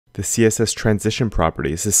The CSS Transition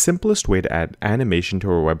property is the simplest way to add animation to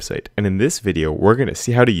our website, and in this video, we're going to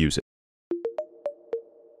see how to use it.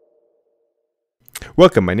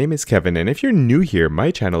 Welcome, my name is Kevin, and if you're new here,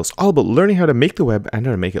 my channel is all about learning how to make the web and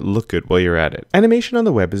how to make it look good while you're at it. Animation on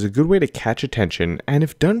the web is a good way to catch attention and,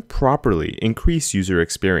 if done properly, increase user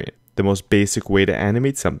experience. The most basic way to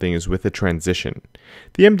animate something is with a transition.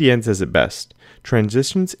 The MDN says it best.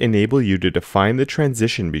 Transitions enable you to define the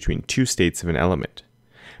transition between two states of an element.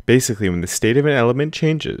 Basically, when the state of an element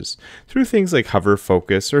changes, through things like hover,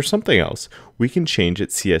 focus, or something else, we can change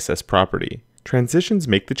its CSS property. Transitions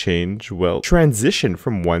make the change, transition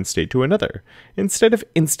from one state to another, instead of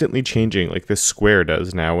instantly changing like this square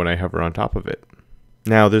does now when I hover on top of it.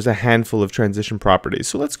 Now, there's a handful of transition properties,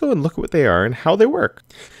 so let's go and look at what they are and how they work.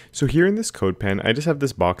 So here in this code pen, I just have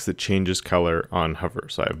this box that changes color on hover.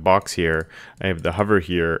 So I have box here, I have the hover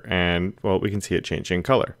here, and well, we can see it changing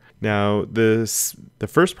color. Now, the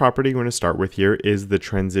first property we're going to start with here is the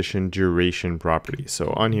transition duration property.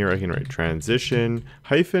 So on here, I can write transition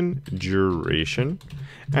hyphen duration,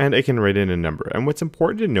 and I can write in a number. And what's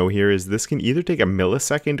important to know here is this can either take a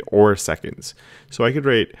millisecond or seconds. So I could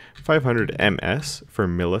write 500 ms for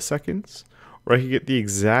milliseconds, or I could get the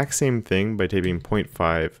exact same thing by typing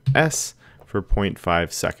 0.5 s for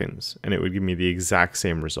 0.5 seconds, and it would give me the exact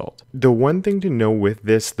same result. The one thing to know with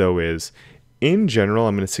this though is, in general,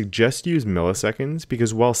 I'm going to suggest use milliseconds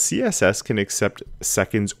because while CSS can accept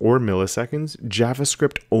seconds or milliseconds,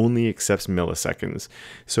 JavaScript only accepts milliseconds.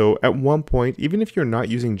 So at one point, even if you're not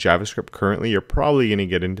using JavaScript currently, you're probably going to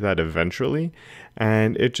get into that eventually.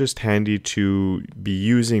 And it's just handy to be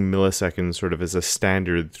using milliseconds sort of as a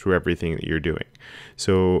standard through everything that you're doing.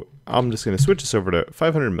 So I'm just going to switch this over to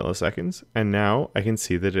 500 milliseconds. And now I can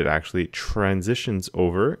see that it actually transitions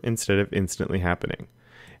over instead of instantly happening.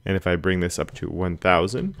 And if I bring this up to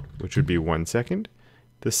 1000, which would be 1 second,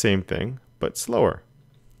 the same thing, but slower.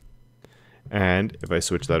 And if I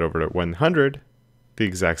switch that over to 100, the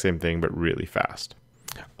exact same thing, but really fast.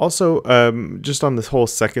 Also, just on this whole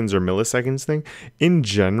seconds or milliseconds thing, in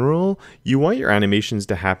general, you want your animations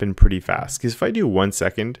to happen pretty fast. Because if I do 1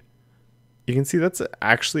 second, you can see that's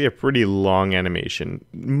actually a pretty long animation.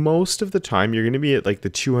 Most of the time, you're going to be at like the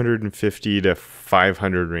 250 to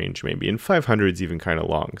 500 range maybe, and 500 is even kind of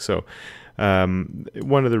long. So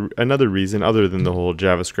another reason other than the whole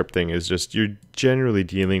JavaScript thing is just you're generally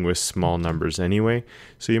dealing with small numbers anyway,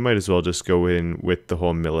 so you might as well just go in with the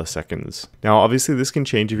whole milliseconds. Now obviously this can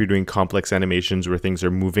change if you're doing complex animations where things are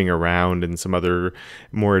moving around and some other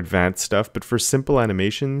more advanced stuff, but for simple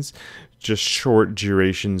animations, just short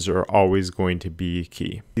durations are always going to be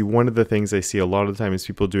key. One of the things I see a lot of the time is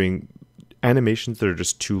people doing animations that are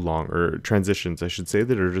just too long, or transitions I should say,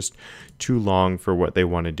 that are just too long for what they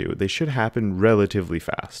want to do. They should happen relatively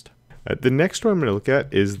fast. The next one I'm going to look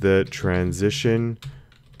at is the transition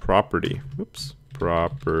property.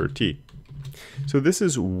 Property. So this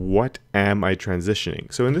is what am I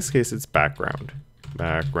transitioning? So in this case it's background.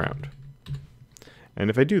 And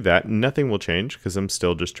if I do that, nothing will change because I'm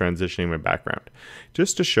still just transitioning my background.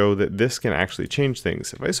 Just to show that this can actually change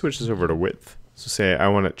things, if I switch this over to width, so say I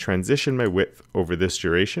want to transition my width over this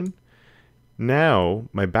duration, now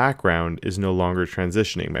my background is no longer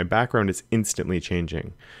transitioning. My background is instantly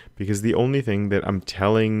changing because the only thing that I'm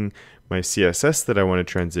telling my CSS that I want to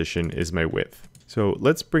transition is my width. So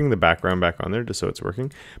let's bring the background back on there just so it's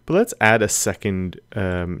working, but let's add a second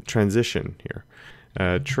transition here.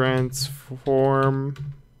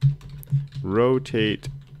 Transform, rotate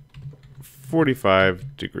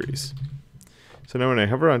 45 degrees. So now when I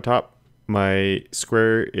hover on top, my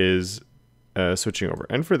square is switching over.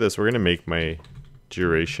 And for this, we're going to make my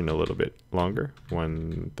duration a little bit longer,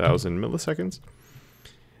 1000 milliseconds.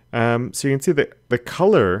 So you can see that the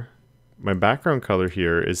color, my background color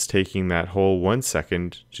here is taking that whole 1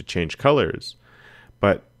 second to change colors,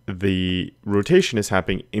 but the rotation is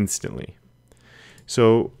happening instantly.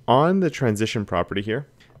 So on the transition property here,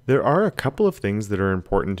 there are a couple of things that are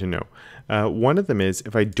important to know. One of them is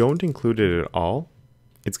if I don't include it at all,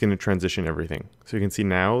 it's going to transition everything. So you can see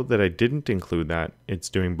now that I didn't include that, it's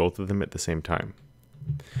doing both of them at the same time.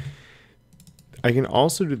 I can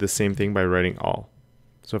also do the same thing by writing all.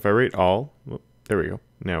 So if I write all, there we go.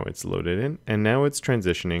 Now it's loaded in, and now it's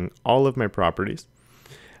transitioning all of my properties.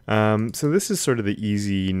 So this is sort of the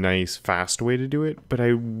easy, nice, fast way to do it, but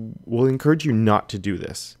I will encourage you not to do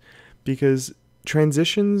this because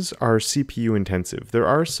Transitions are CPU intensive. There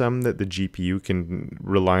are some that the GPU can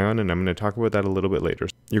rely on, and I'm going to talk about that a little bit later.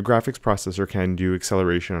 Your graphics processor can do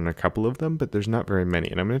acceleration on a couple of them, but there's not very many,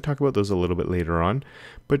 and I'm going to talk about those a little bit later on.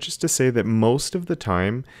 But just to say that most of the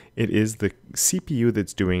time, it is the CPU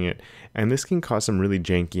that's doing it, and this can cause some really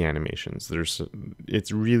janky animations.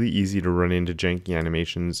 It's really easy to run into janky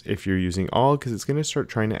animations if you're using all, because it's going to start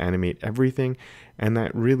trying to animate everything, and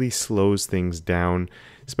that really slows things down.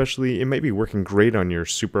 Especially, it might be working great on your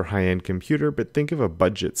super high-end computer, but think of a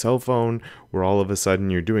budget cell phone where all of a sudden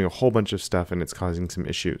you're doing a whole bunch of stuff and it's causing some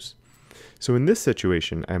issues. So in this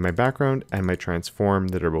situation, I have my background and my transform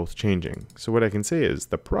that are both changing. So what I can say is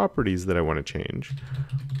the properties that I want to change,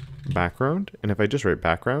 background, and if I just write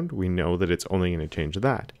background, we know that it's only going to change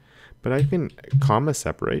that. But I can comma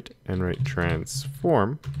separate and write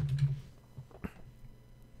transform,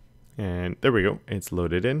 and there we go, it's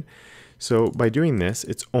loaded in. So by doing this,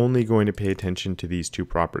 it's only going to pay attention to these two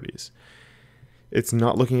properties. It's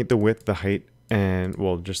not looking at the width, the height, and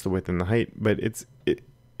well, just the width and the height, but it's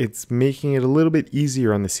making it a little bit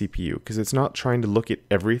easier on the CPU because it's not trying to look at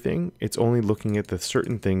everything. It's only looking at the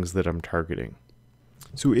certain things that I'm targeting.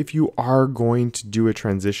 So if you are going to do a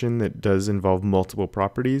transition that does involve multiple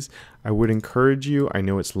properties, I would encourage you, I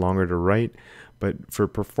know it's longer to write, but for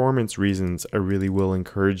performance reasons, I really will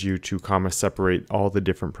encourage you to comma separate all the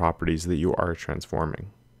different properties that you are transforming.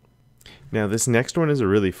 Now this next one is a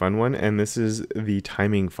really fun one, and this is the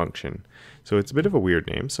timing function. So it's a bit of a weird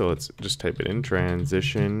name, so let's just type it in,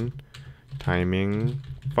 transition timing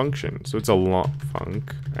function. So it's a long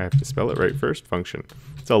I have to spell it right first, function.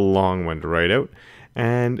 It's a long one to write out.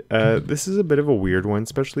 And this is a bit of a weird one,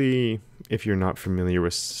 especially if you're not familiar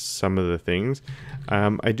with some of the things.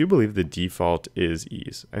 I do believe the default is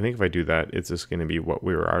ease. I think if I do that, it's just going to be what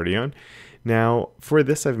we were already on. Now, for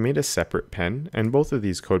this, I've made a separate pen, and both of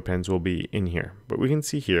these code pens will be in here. But we can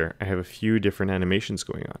see here, I have a few different animations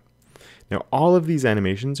going on. Now, all of these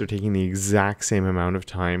animations are taking the exact same amount of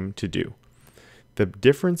time to do. The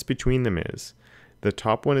difference between them is, the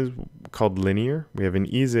top one is called linear. We have an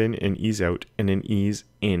ease in, an ease out, and an ease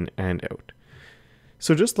in and out.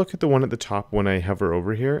 So just look at the one at the top when I hover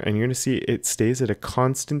over here, and you're going to see it stays at a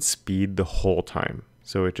constant speed the whole time.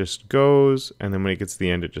 So it just goes, and then when it gets to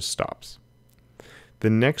the end, it just stops. The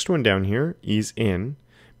next one down here, ease in,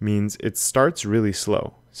 means it starts really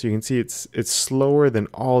slow. So you can see it's slower than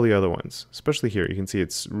all the other ones, especially here. You can see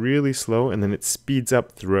it's really slow, and then it speeds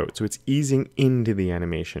up throughout. So it's easing into the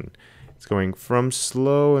animation. It's going from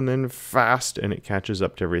slow and then fast, and it catches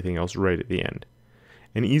up to everything else right at the end.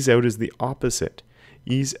 And ease out is the opposite.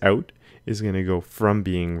 Ease out is going to go from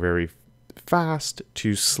being very fast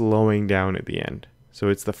to slowing down at the end. So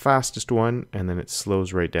it's the fastest one, and then it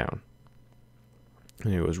slows right down.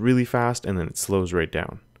 And it goes really fast, and then it slows right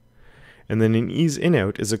down. And then an ease in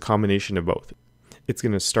out is a combination of both. It's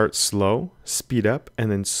going to start slow, speed up, and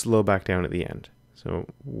then slow back down at the end. So,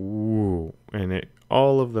 woo, and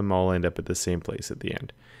all of them all end up at the same place at the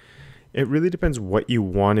end. It really depends what you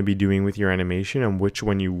want to be doing with your animation and which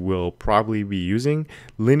one you will probably be using.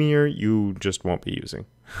 Linear, you just won't be using.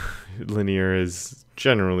 Linear is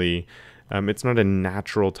generally, it's not a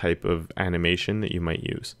natural type of animation that you might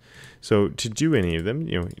use. So to do any of them,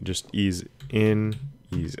 just ease in,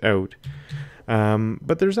 ease out.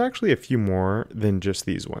 But there's actually a few more than just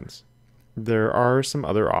these ones. There are some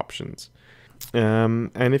other options.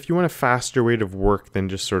 And if you want a faster way to work than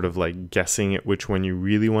just sort of like guessing at which one you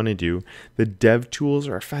really want to do, the dev tools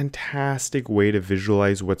are a fantastic way to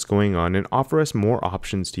visualize what's going on and offer us more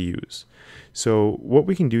options to use. So what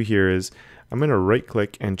we can do here is I'm going to right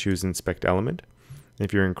click and choose inspect element.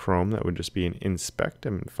 If you're in Chrome, that would just be an inspect.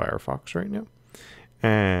 I'm in Firefox right now.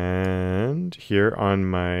 And here on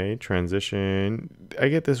my transition, I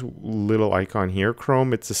get this little icon here.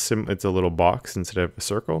 Chrome, it's a little box instead of a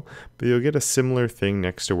circle, but you'll get a similar thing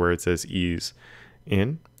next to where it says ease in.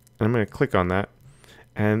 And I'm going to click on that.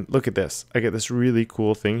 And look at this. I get this really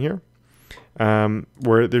cool thing here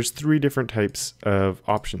where there's 3 different types of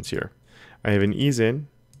options here. I have an ease in,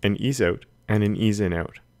 an ease out, and an ease in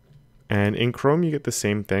out. And in Chrome, you get the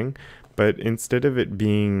same thing. But instead of it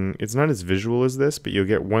being, it's not as visual as this, but you'll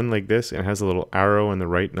get one like this, and it has a little arrow on the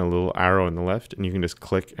right and a little arrow on the left, and you can just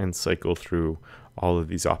click and cycle through all of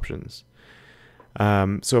these options.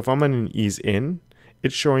 So if I'm on an ease in,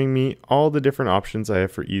 it's showing me all the different options I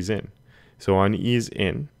have for ease in. So on ease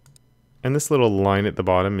in, and this little line at the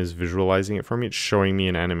bottom is visualizing it for me. It's showing me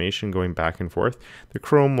an animation going back and forth. The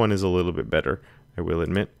Chrome one is a little bit better, I will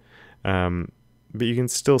admit. But you can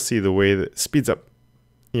still see the way that it speeds up.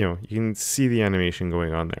 You can see the animation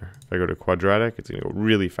going on there. If I go to quadratic, it's going to go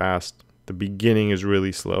really fast. The beginning is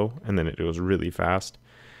really slow, and then it goes really fast,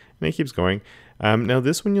 and it keeps going. Now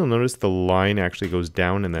this one, you'll notice the line actually goes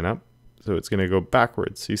down and then up, so it's going to go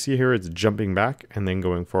backwards. So you see here it's jumping back and then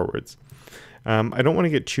going forwards. I don't want to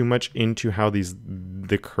get too much into how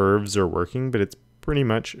the curves are working, but it's pretty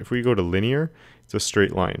much, if we go to linear, it's a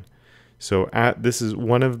straight line. So this is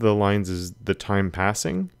one of the lines is the time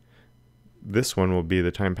passing. This one will be the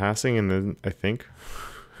time passing, and then I think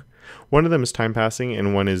one of them is time passing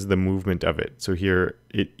and one is the movement of it. So here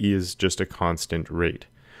it is just a constant rate.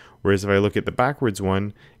 Whereas if I look at the backwards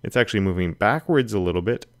one, it's actually moving backwards a little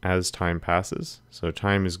bit as time passes. So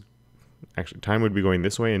time would be going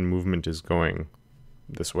this way and movement is going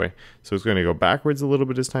this way. So it's going to go backwards a little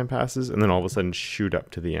bit as time passes and then all of a sudden shoot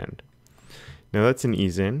up to the end. Now that's an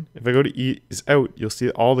ease in. If I go to ease out, you'll see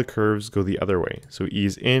all the curves go the other way. So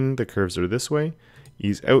ease in, the curves are this way.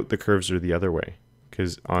 Ease out, the curves are the other way.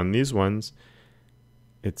 Because on these ones,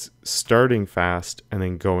 it's starting fast and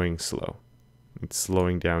then going slow. It's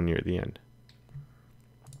slowing down near the end.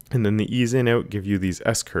 And then the ease in out give you these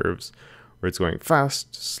S curves where it's going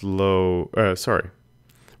fast, slow, where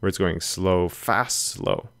it's going slow, fast,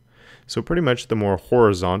 slow. So pretty much the more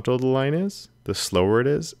horizontal the line is, the slower it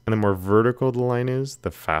is, and the more vertical the line is,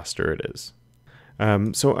 the faster it is.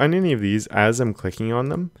 So on any of these, as I'm clicking on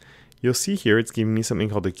them, you'll see here it's giving me something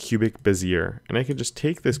called a cubic Bezier. And I can just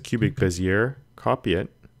take this cubic Bezier, copy it,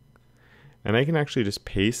 and I can actually just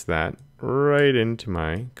paste that right into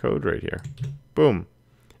my code right here. Boom.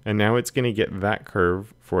 And now it's going to get that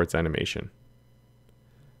curve for its animation.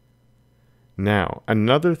 Now,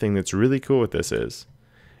 another thing that's really cool with this is,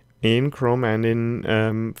 in Chrome and in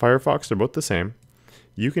Firefox, they're both the same.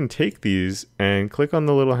 You can take these and click on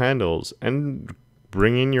the little handles and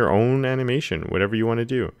bring in your own animation, whatever you want to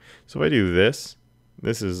do. So if I do this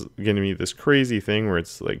is going to be this crazy thing where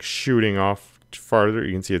it's like shooting off farther.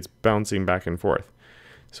 You can see it's bouncing back and forth.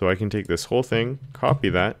 So I can take this whole thing, copy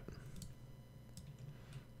that,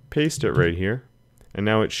 paste it right here, and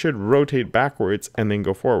now it should rotate backwards and then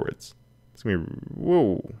go forwards. It's going to be,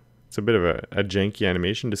 whoa, it's a bit of a janky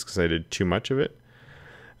animation just because I did too much of it.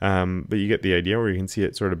 But you get the idea where you can see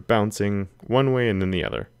it sort of bouncing one way and then the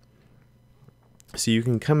other. So you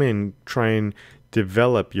can come in, try and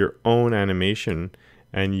develop your own animation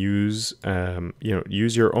and use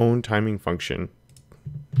your own timing function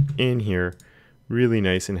in here. Really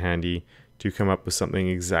nice and handy to come up with something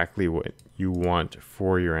exactly what you want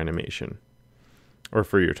for your animation, or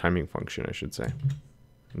for your timing function, I should say.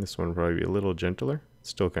 And this one will probably be a little gentler. It's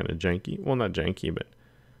still kind of janky. Well, not janky, but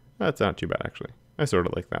that's not too bad actually. I sort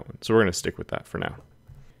of like that one. So we're going to stick with that for now.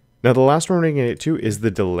 Now the last one we're going to get to is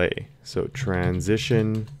the delay. So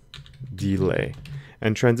transition delay.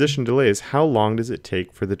 And transition delay is how long does it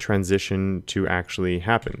take for the transition to actually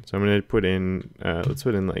happen. So I'm going to put in, let's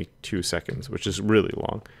put in like 2 seconds, which is really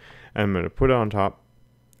long. And I'm going to put it on top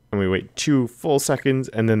and we wait 2 full seconds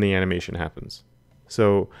and then the animation happens.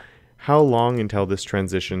 So how long until this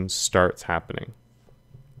transition starts happening?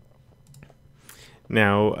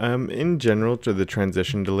 Now, in general, to the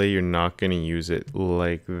transition delay, you're not going to use it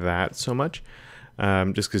like that so much,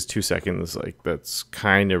 just because 2 seconds, like, that's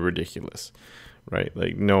kind of ridiculous, right?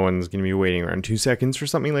 Like, no one's going to be waiting around 2 seconds for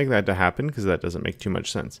something like that to happen, because that doesn't make too much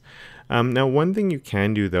sense. Now, one thing you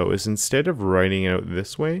can do, though, is instead of writing it out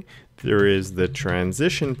this way, there is the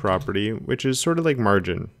transition property, which is sort of like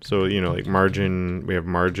margin. So, you know, like margin, we have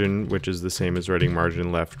margin, which is the same as writing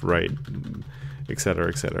margin left, right, etc.,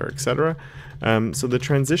 etc., etc. So the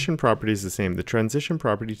transition property is the same. The transition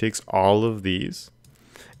property takes all of these,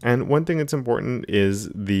 and one thing that's important is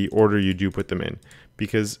the order you do put them in,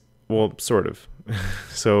 because, well, sort of.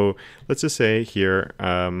 So let's just say here,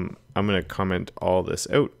 I'm going to comment all this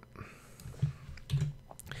out.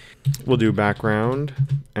 We'll do background,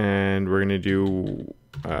 and we're going to do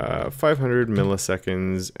 500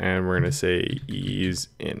 milliseconds, and we're going to say ease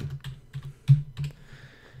in.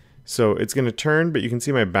 So it's going to turn, but you can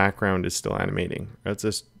see my background is still animating. That's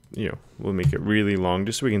just, you know, we'll make it really long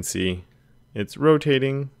just so we can see it's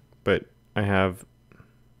rotating, but I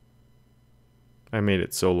made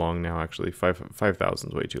it so long now, actually. 5,000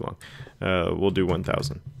 is way too long. We'll do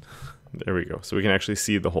 1,000. There we go. So we can actually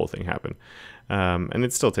see the whole thing happen. And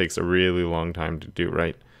it still takes a really long time to do,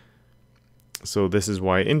 right? So this is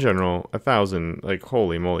why, in general, 1,000, like,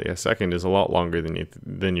 holy moly, a second is a lot longer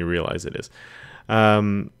than you realize it is.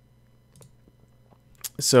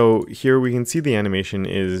 So here we can see the animation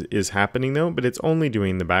is happening though, but it's only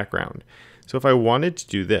doing the background. So if I wanted to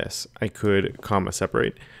do this, I could comma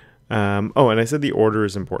separate. Oh, and I said the order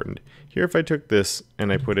is important. Here, if I took this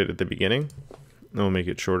and I put it at the beginning, I'll make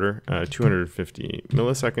it shorter, 250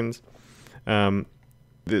 milliseconds.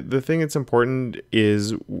 The thing that's important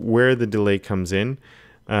is where the delay comes in.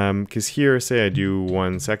 Because here, say I do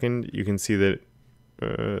 1 second, you can see that,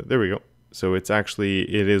 there we go. So it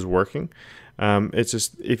is working. It's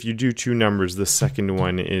just, if you do 2 numbers, the second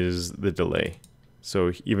one is the delay.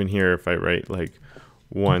 So even here, if I write like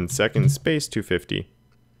 1 second space 250,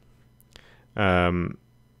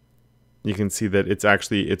 you can see that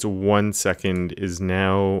it's 1 second is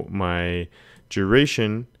now my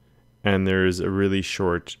duration, and there's a really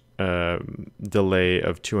short delay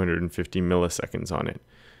of 250 milliseconds on it.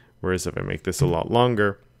 Whereas if I make this a lot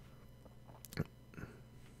longer,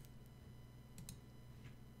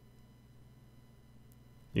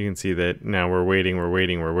 you can see that now we're waiting.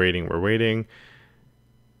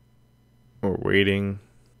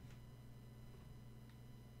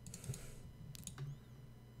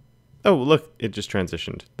 Oh, look, it just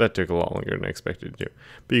transitioned. That took a lot longer than I expected to do.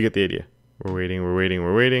 But you get the idea. We're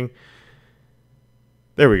waiting.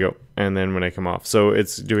 There we go. And then when I come off, so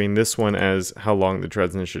it's doing this one as how long the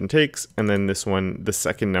transition takes. And then this one, the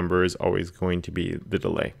second number is always going to be the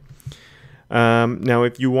delay. Now,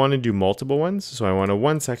 if you want to do multiple ones, so I want a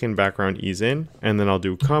 1 second background ease in, and then I'll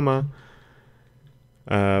do comma,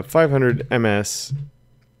 500 ms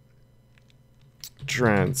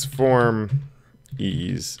transform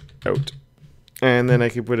ease out. And then I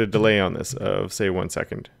could put a delay on this of, say, 1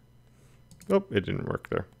 second. Oh, it didn't work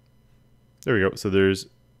there. There we go. So there's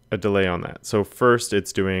a delay on that. So first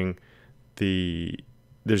it's doing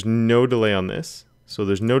there's no delay on this. So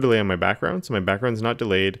there's no delay on my background. So my background's not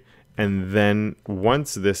delayed. And then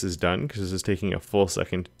once this is done, because this is taking a full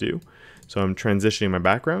second to do, so I'm transitioning my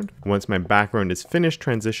background. Once my background is finished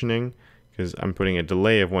transitioning, because I'm putting a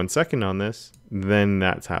delay of 1 second on this, then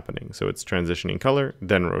that's happening. So it's transitioning color,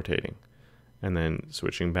 then rotating, and then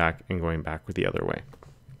switching back and going back with the other way.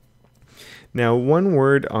 Now, one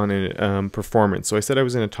word on performance. So I said I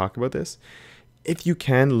was going to talk about this. If you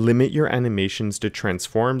can, limit your animations to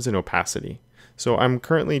transforms and opacity. So I'm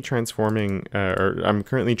currently transitioning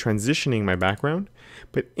my background,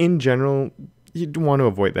 but in general, you'd want to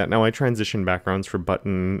avoid that. Now, I transition backgrounds for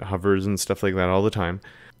button hovers and stuff like that all the time.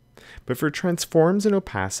 But for transforms and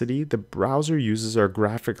opacity, the browser uses our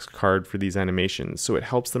graphics card for these animations, so it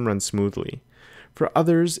helps them run smoothly. For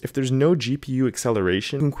others, if there's no GPU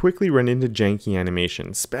acceleration, you can quickly run into janky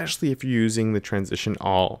animations, especially if you're using the transition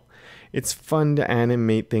all. It's fun to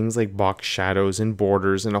animate things like box shadows and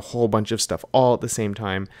borders and a whole bunch of stuff all at the same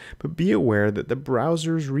time, but be aware that the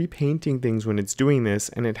browser's repainting things when it's doing this,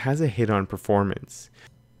 and it has a hit on performance.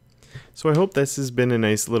 So I hope this has been a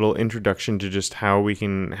nice little introduction to just how we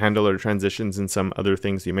can handle our transitions and some other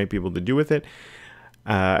things you might be able to do with it.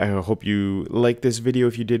 I hope you liked this video.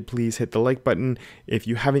 If you did, please hit the like button. If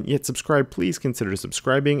you haven't yet subscribed, please consider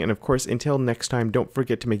subscribing. And of course, until next time, don't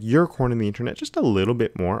forget to make your corner of the internet just a little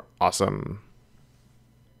bit more awesome.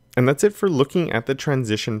 And that's it for looking at the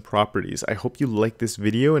transition properties. I hope you liked this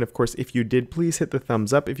video. And of course, if you did, please hit the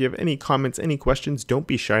thumbs up. If you have any comments, any questions, don't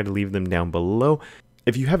be shy to leave them down below.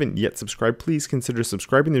 If you haven't yet subscribed, please consider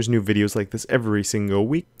subscribing. There's new videos like this every single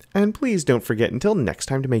week. And please don't forget, until next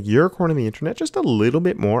time, to make your corner of the internet just a little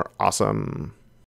bit more awesome.